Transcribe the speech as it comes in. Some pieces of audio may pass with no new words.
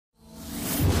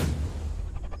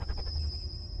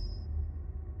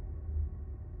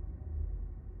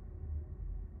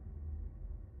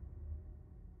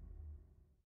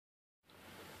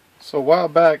So a while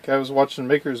back I was watching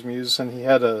Maker's Muse, and he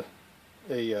had a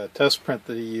test print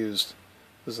that he used.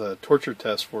 It was a torture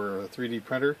test for a 3D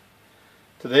printer.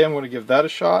 Today I'm going to give that a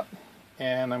shot,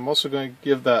 and I'm also going to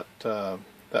give that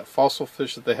that fossil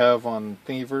fish that they have on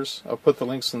Thingiverse. I'll put the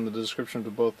links in the description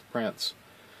to both prints.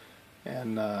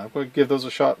 And I'm going to give those a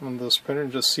shot on this printer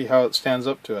and just see how it stands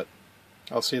up to it.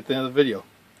 I'll see you at the end of the video.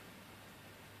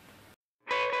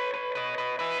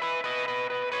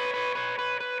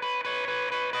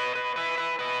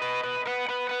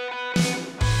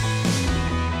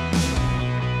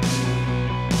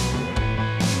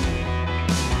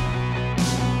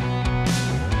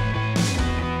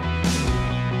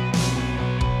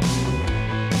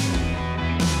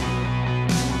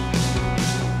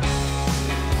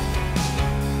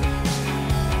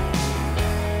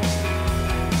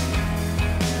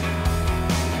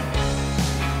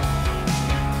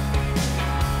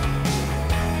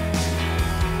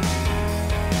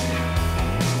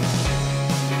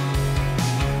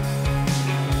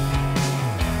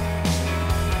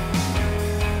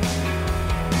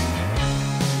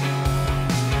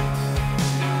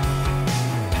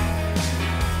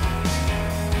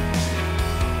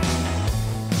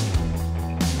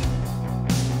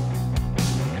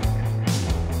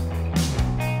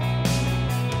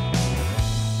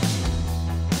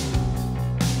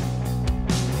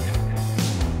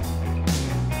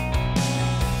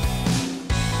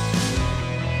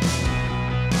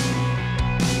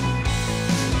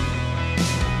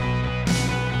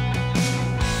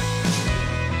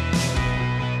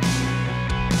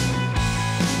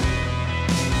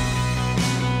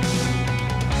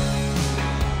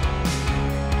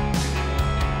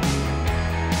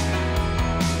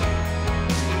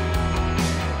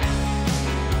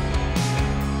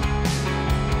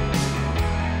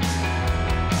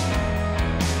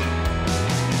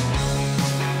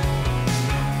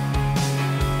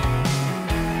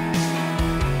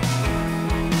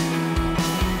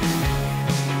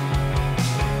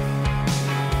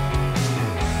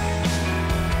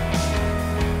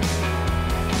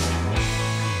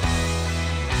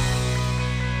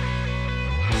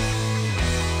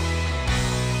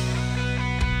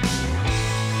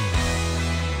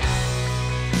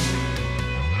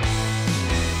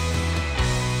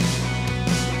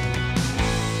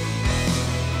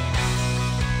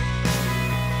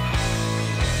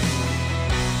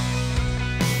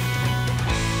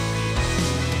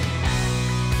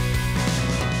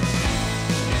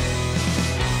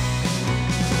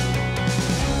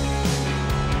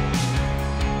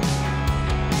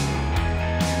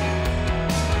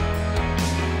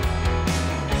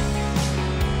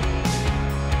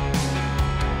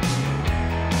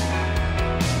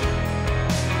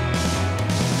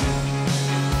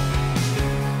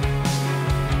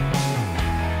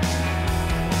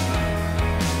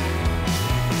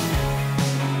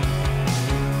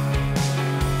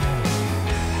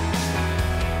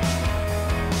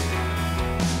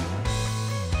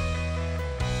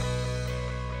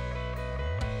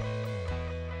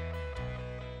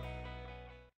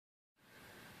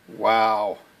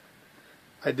 Wow,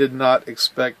 I did not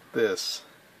expect this.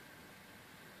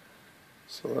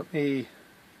 So let me,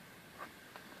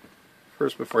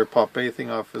 first before I pop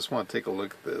anything off, I just want to take a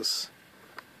look at this.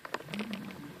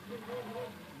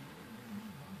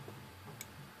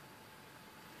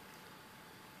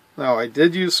 Now I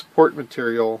did use support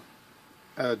material,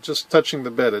 just touching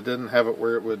the bed. I didn't have it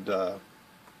where it would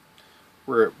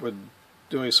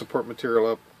do any support material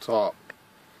up top.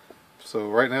 So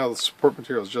right now the support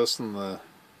material is just in the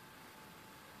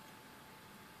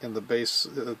base,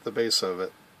 at the base of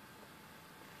it.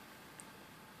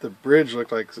 The bridge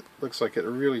looks like it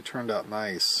really turned out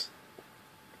nice.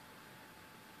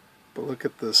 But look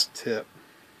at this tip.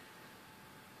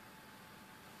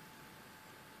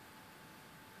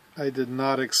 I did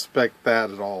not expect that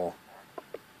at all.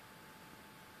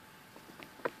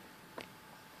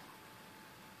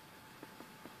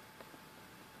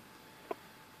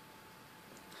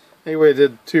 Anyway, I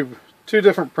did two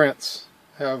different prints.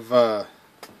 I have the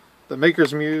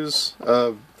Maker's Muse.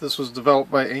 This was developed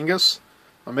by Angus,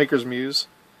 a Maker's Muse,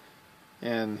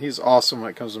 and he's awesome when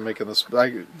it comes to making this.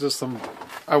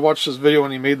 I watched this video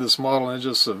when he made this model, and it's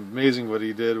just amazing what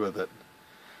he did with it.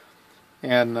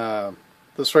 And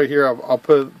this right here, I'll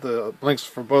put the links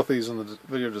for both of these in the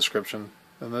video description.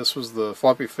 And this was the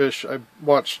floppy fish. I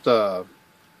watched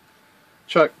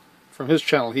Chuck from his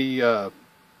channel.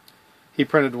 He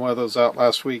printed one of those out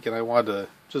last week, and I wanted to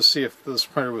just see if this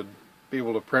printer would be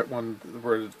able to print one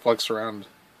where it flex around.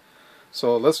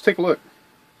 So let's take a look.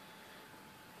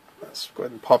 Let's go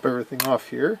ahead and pop everything off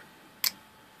here.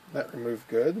 That removed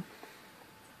good.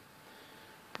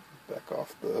 back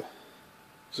off the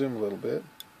zoom a little bit.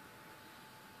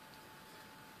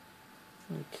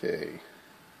 Okay.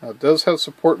 Now it does have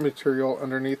support material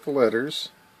underneath the letters.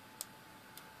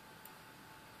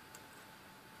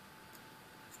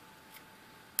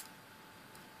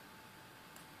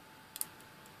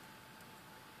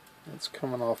 It's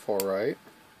coming off alright.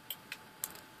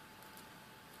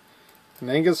 And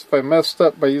Angus, if I messed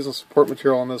up by using support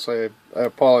material on this, I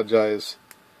apologize.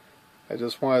 I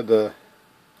just wanted to...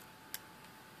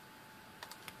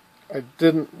 I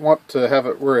didn't want to have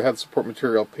it where it had support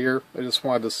material up here. I just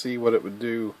wanted to see what it would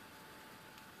do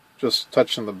just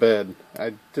touching the bed.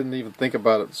 I didn't even think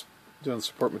about it doing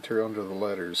support material under the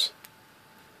letters.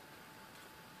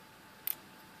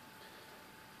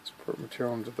 Support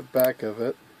material under the back of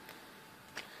it.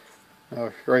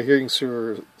 Now right here you can see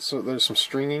where, so there's some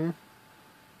stringing.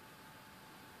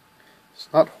 It's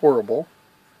not horrible.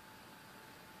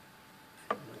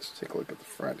 Let's take a look at the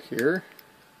front here.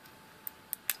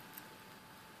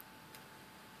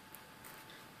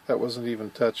 That wasn't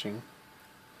even touching.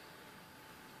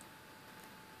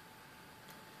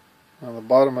 On the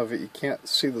bottom of it you can't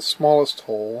see the smallest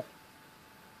hole,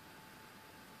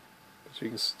 but you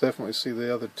can definitely see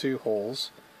the other two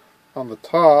holes. On the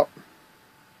top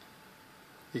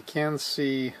you can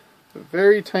see a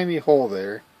very tiny hole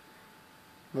there.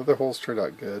 The other holes turned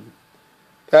out good.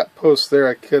 That post there,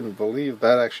 I couldn't believe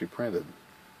that actually printed.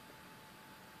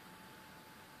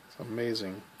 It's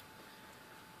amazing.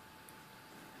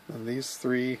 And these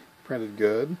three printed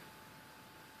good.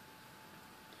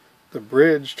 The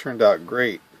bridge turned out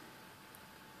great.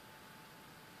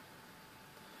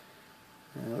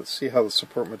 And let's see how the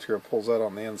support material pulls out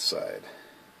on the inside.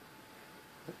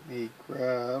 Let me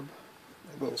grab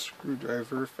a little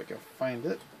screwdriver if I can find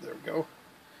it. There we go.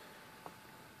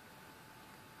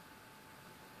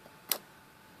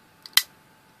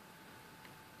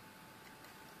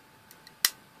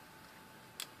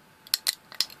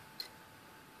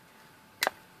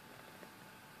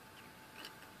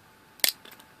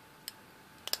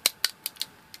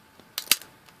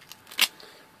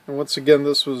 And once again,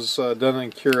 this was done in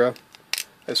Cura.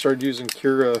 I started using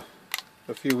Cura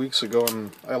a few weeks ago,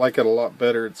 and I like it a lot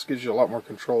better. It gives you a lot more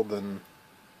control than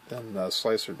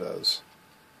Slicer does.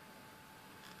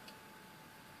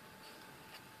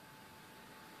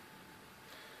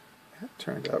 That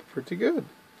turned out pretty good.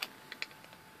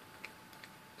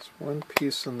 There's one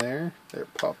piece in there. There,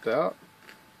 it popped out.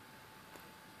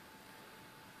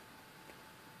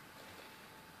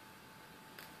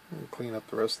 And clean up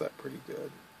the rest of that pretty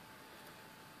good.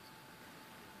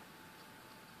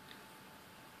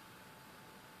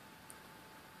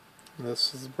 And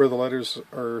this is where the letters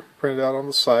are printed out on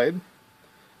the side,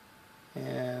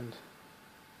 and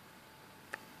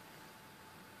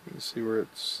you can see where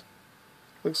it's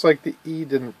looks like the E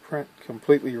didn't print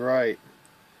completely right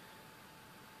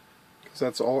because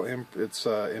that's all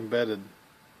embedded.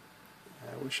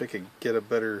 I wish I could get a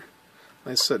better.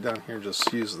 Let me sit down here and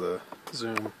just use the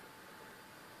zoom.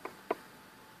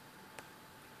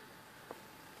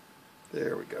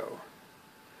 There we go.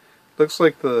 Looks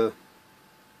like the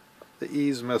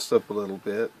E's messed up a little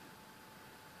bit,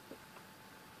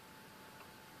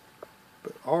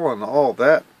 but all in all,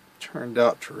 that turned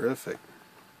out terrific.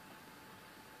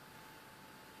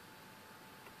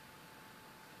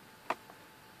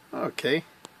 Okay,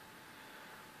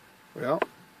 well,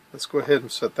 let's go ahead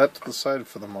and set that to the side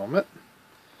for the moment,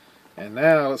 and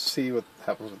now let's see what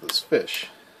happens with this fish.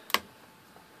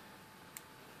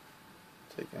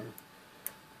 Taking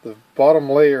the bottom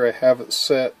layer, I have it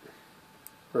set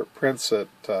where it prints at,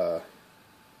 let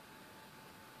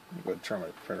me go ahead and turn my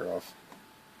printer off.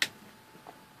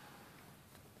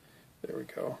 There we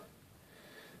go.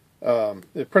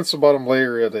 It prints the bottom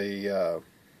layer at a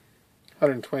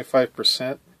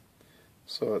 125%,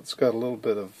 so it's got a little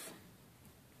bit of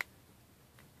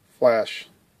flash.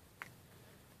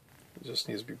 It just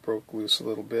needs to be broke loose a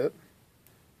little bit.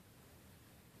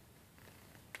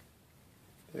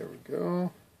 There we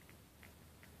go.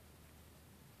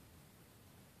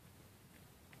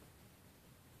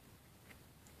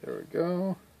 There we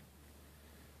go.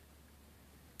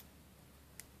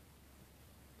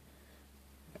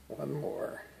 One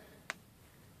more.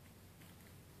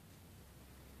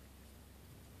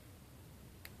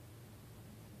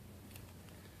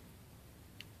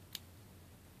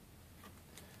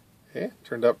 Okay,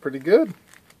 turned out pretty good.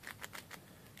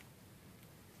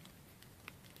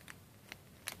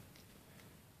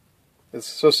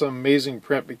 It's just an amazing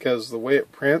print because the way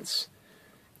it prints,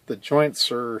 the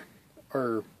joints are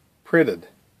printed,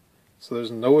 so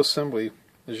there's no assembly,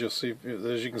 as you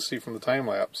can see from the time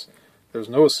lapse. There's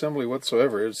no assembly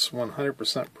whatsoever. It's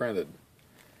 100% printed.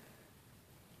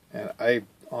 And I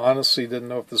honestly didn't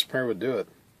know if this printer would do it.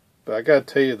 But I gotta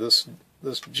tell you, it's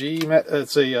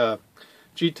a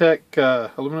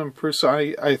Geeetech aluminum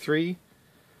Prusa i3.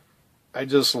 I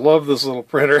just love this little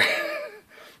printer.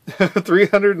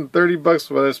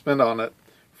 $330 what I spent on it,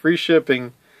 free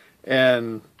shipping,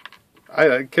 and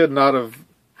I couldn't have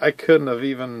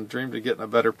even dreamed of getting a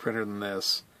better printer than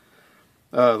this.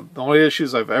 The only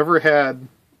issues I've ever had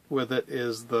with it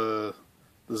is the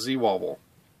Z wobble,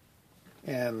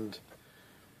 and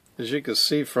as you can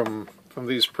see from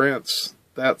these prints,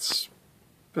 that's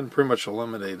been pretty much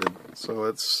eliminated.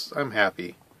 So I'm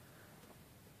happy.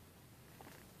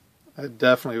 I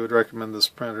definitely would recommend this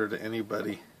printer to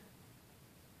anybody.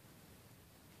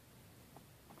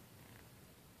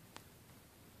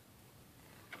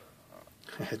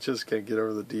 I just can't get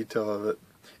over the detail of it.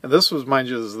 And this was, mind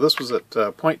you, this was at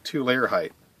 0.2 layer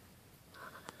height.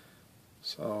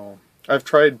 So I've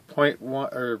tried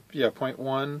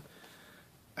 0.1.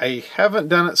 I haven't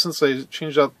done it since I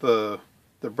changed out the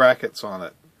brackets on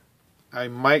it. I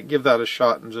might give that a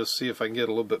shot and just see if I can get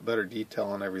a little bit better detail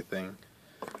on everything.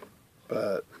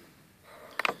 But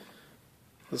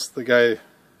this is the guy.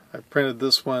 I printed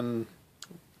this one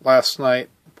last night,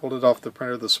 pulled it off the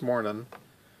printer this morning,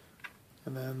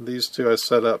 and then these two I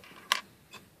set up.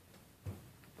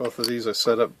 Both of these I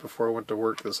set up before I went to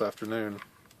work this afternoon.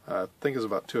 I think it was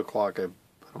about 2 o'clock. I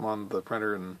put them on the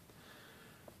printer, and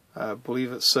I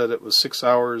believe it said it was 6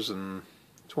 hours and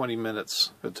 20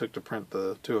 minutes it took to print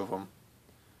the two of them.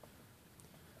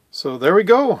 So there we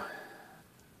go.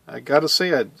 I gotta say,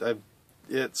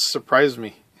 it surprised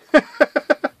me.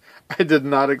 I did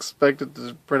not expect it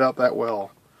to print out that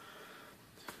well.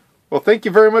 Well, thank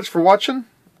you very much for watching.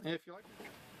 If you like it.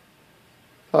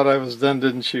 Thought I was done,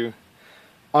 didn't you?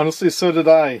 Honestly, so did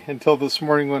I, until this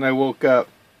morning when I woke up.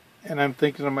 And I'm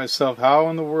thinking to myself, how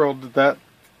in the world did that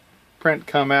print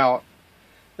come out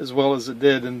as well as it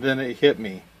did? And then it hit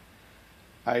me.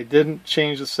 I didn't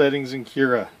change the settings in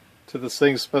Cura to the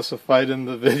things specified in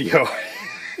the video.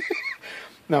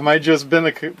 Now, it might just been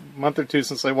a month or two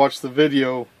since I watched the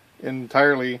video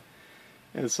entirely,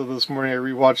 and so this morning I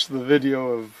rewatched the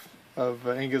video of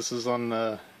Angus's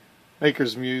on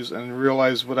Maker's Muse and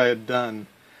realized what I had done.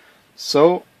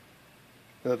 So,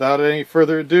 without any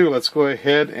further ado, let's go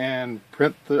ahead and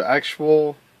print the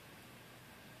actual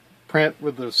print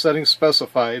with the settings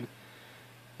specified.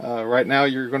 Right now,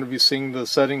 you're going to be seeing the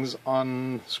settings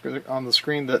on the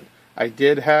screen that I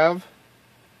did have.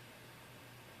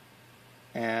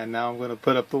 And now I'm going to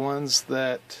put up the ones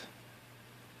that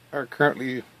are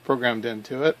currently programmed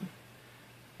into it,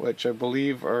 which I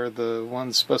believe are the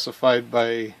ones specified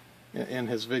in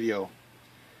his video.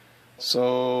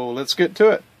 So let's get to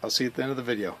it. I'll see you at the end of the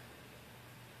video.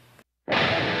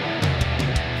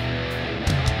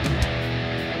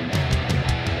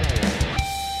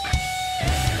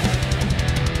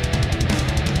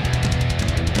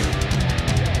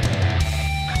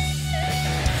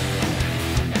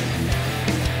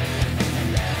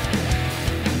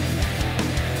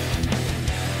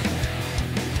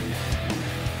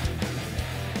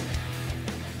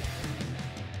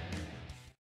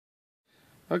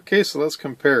 Okay, so let's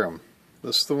compare them.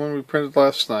 This is the one we printed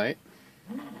last night.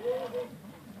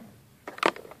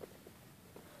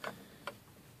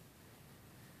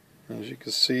 As you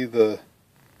can see,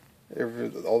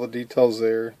 all the details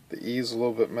there. The E is a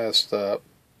little bit messed up.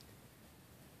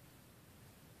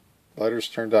 Lighters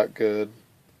turned out good.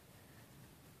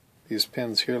 These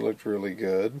pins here looked really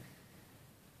good.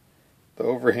 The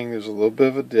overhang, there's a little bit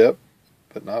of a dip,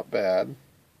 but not bad.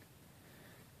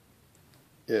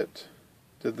 It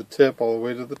did the tip all the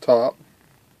way to the top.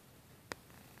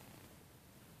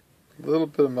 A little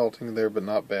bit of melting there, but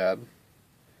not bad.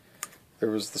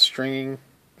 There was the stringing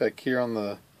back here on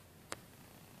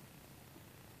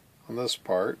this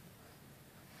part.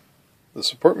 The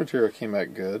support material came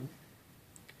out good.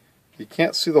 You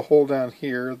can't see the hole down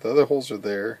here. The other holes are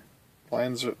there.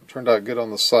 Lines turned out good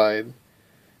on the side.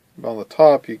 But on the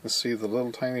top, you can see the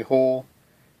little tiny hole,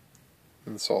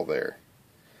 and it's all there.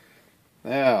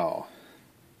 Now,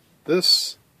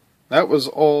 that was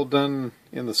all done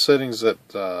in the settings that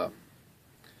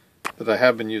I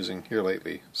have been using here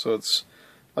lately. So it's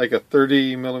like a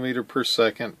 30 millimeter per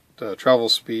second travel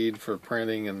speed for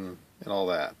printing and all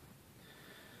that.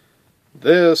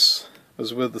 This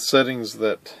was with the settings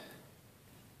that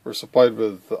were supplied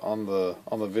with on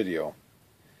the video.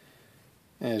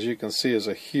 And as you can see, is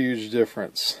a huge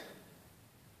difference.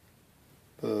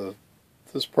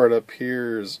 This part up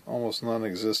here is almost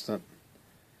non-existent.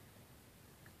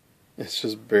 It's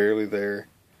just barely there.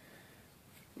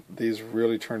 these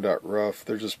really turned out rough.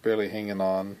 They're just barely hanging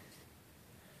on.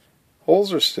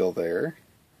 Holes are still there.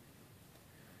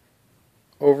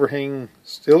 Overhang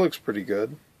still looks pretty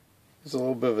good. There's a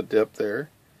little bit of a dip there.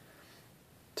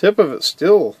 Tip of it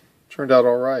still turned out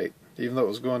alright, even though it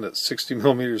was going at 60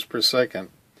 millimeters per second.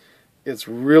 It's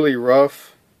really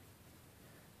rough.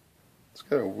 It's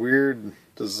got a weird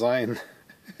design.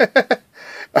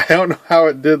 I don't know how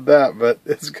it did that, but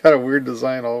it's got a weird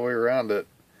design all the way around it.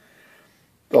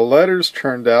 The letters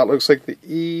turned out, looks like the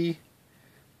E,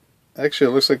 actually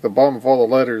it looks like the bottom of all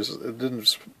the letters, it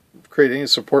didn't create any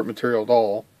support material at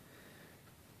all.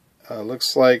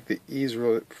 Looks like the E's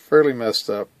really fairly messed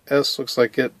up. S looks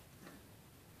like it,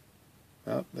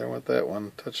 oh, there went that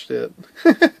one, touched it.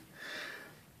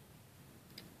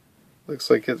 Looks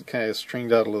like it kind of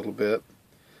stringed out a little bit.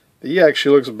 The E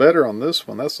actually looks better on this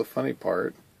one, that's the funny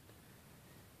part.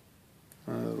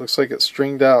 It looks like it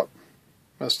stringed out,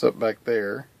 messed up back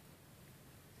there.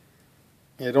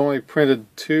 It only printed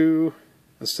 2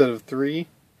 instead of 3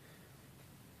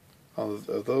 of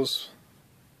those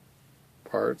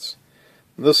parts.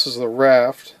 And this is the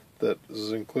raft that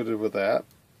is included with that.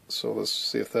 So let's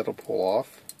see if that'll pull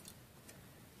off.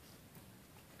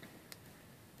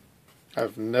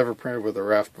 I've never printed with a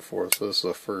raft before, so this is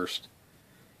a first.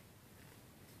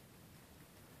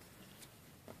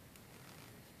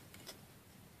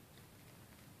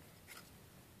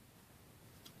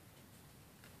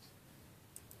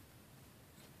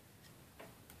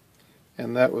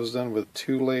 And that was done with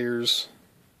 2 layers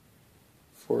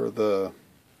for the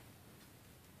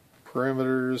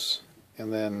perimeters,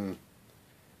 and then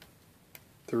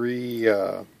 3,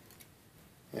 yeah,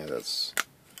 that's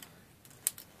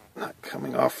not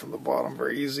coming off from the bottom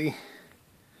very easy.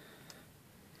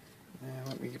 And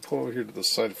let me pull over here to the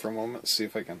side for a moment, see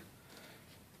if I can.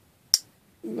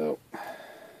 Nope.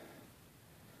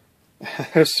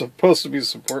 There's supposed to be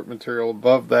support material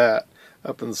above that,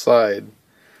 up inside.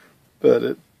 But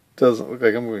it doesn't look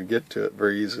like I'm going to get to it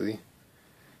very easily.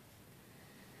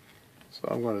 So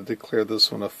I'm going to declare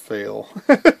this one a fail.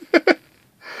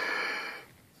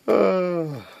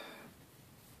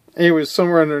 Anyway,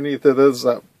 somewhere underneath it is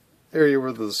that area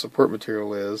where the support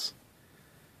material is.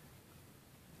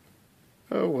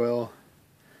 Oh well.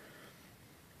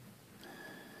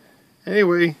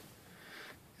 Anyway,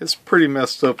 it's pretty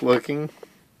messed up looking,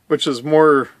 which is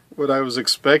more what I was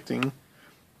expecting.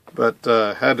 But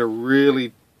had to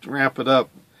really ramp it up.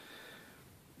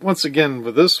 Once again,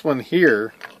 with this one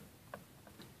here,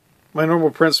 my normal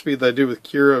print speed that I do with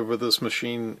Cura with this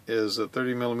machine is at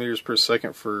 30 millimeters per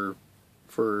second for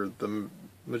the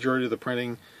majority of the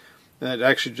printing. And it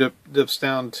actually dips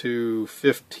down to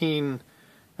 15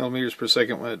 millimeters per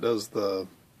second when it does the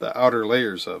outer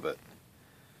layers of it.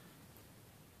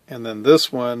 And then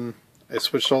this one, I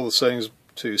switched all the settings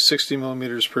to 60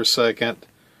 millimeters per second.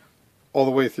 All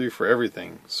the way through for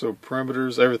everything. So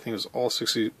perimeters, everything is all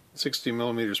 60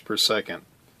 millimeters per second,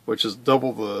 which is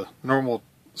double the normal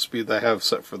speed that I have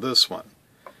set for this one.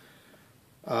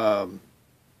 The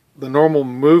normal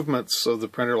movements of the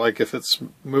printer, like if it's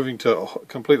moving to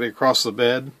completely across the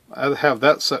bed, I have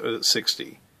that set at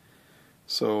 60.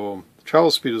 So the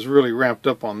travel speed is really ramped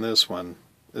up on this one.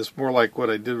 It's more like what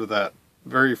I did with that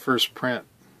very first print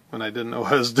when I didn't know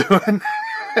what I was doing.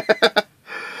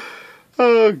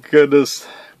 Oh goodness.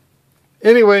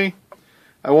 Anyway,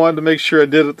 I wanted to make sure I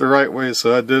did it the right way,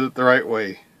 so I did it the right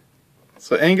way.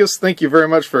 So Angus, thank you very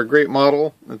much for a great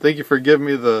model, and thank you for giving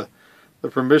me the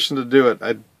permission to do it.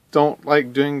 I don't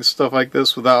like doing stuff like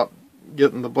this without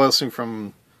getting the blessing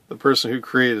from the person who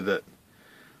created it.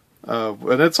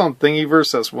 When it's on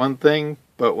Thingiverse, that's one thing,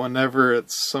 but whenever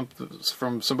it's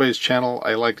from somebody's channel,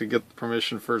 I like to get the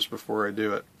permission first before I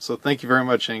do it. So thank you very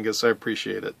much, Angus. I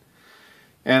appreciate it.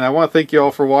 And I want to thank you all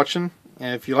for watching.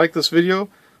 And if you like this video,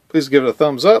 please give it a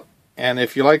thumbs up. And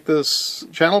if you like this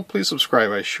channel, please subscribe.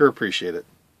 I sure appreciate it.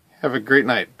 Have a great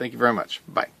night. Thank you very much.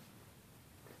 Bye.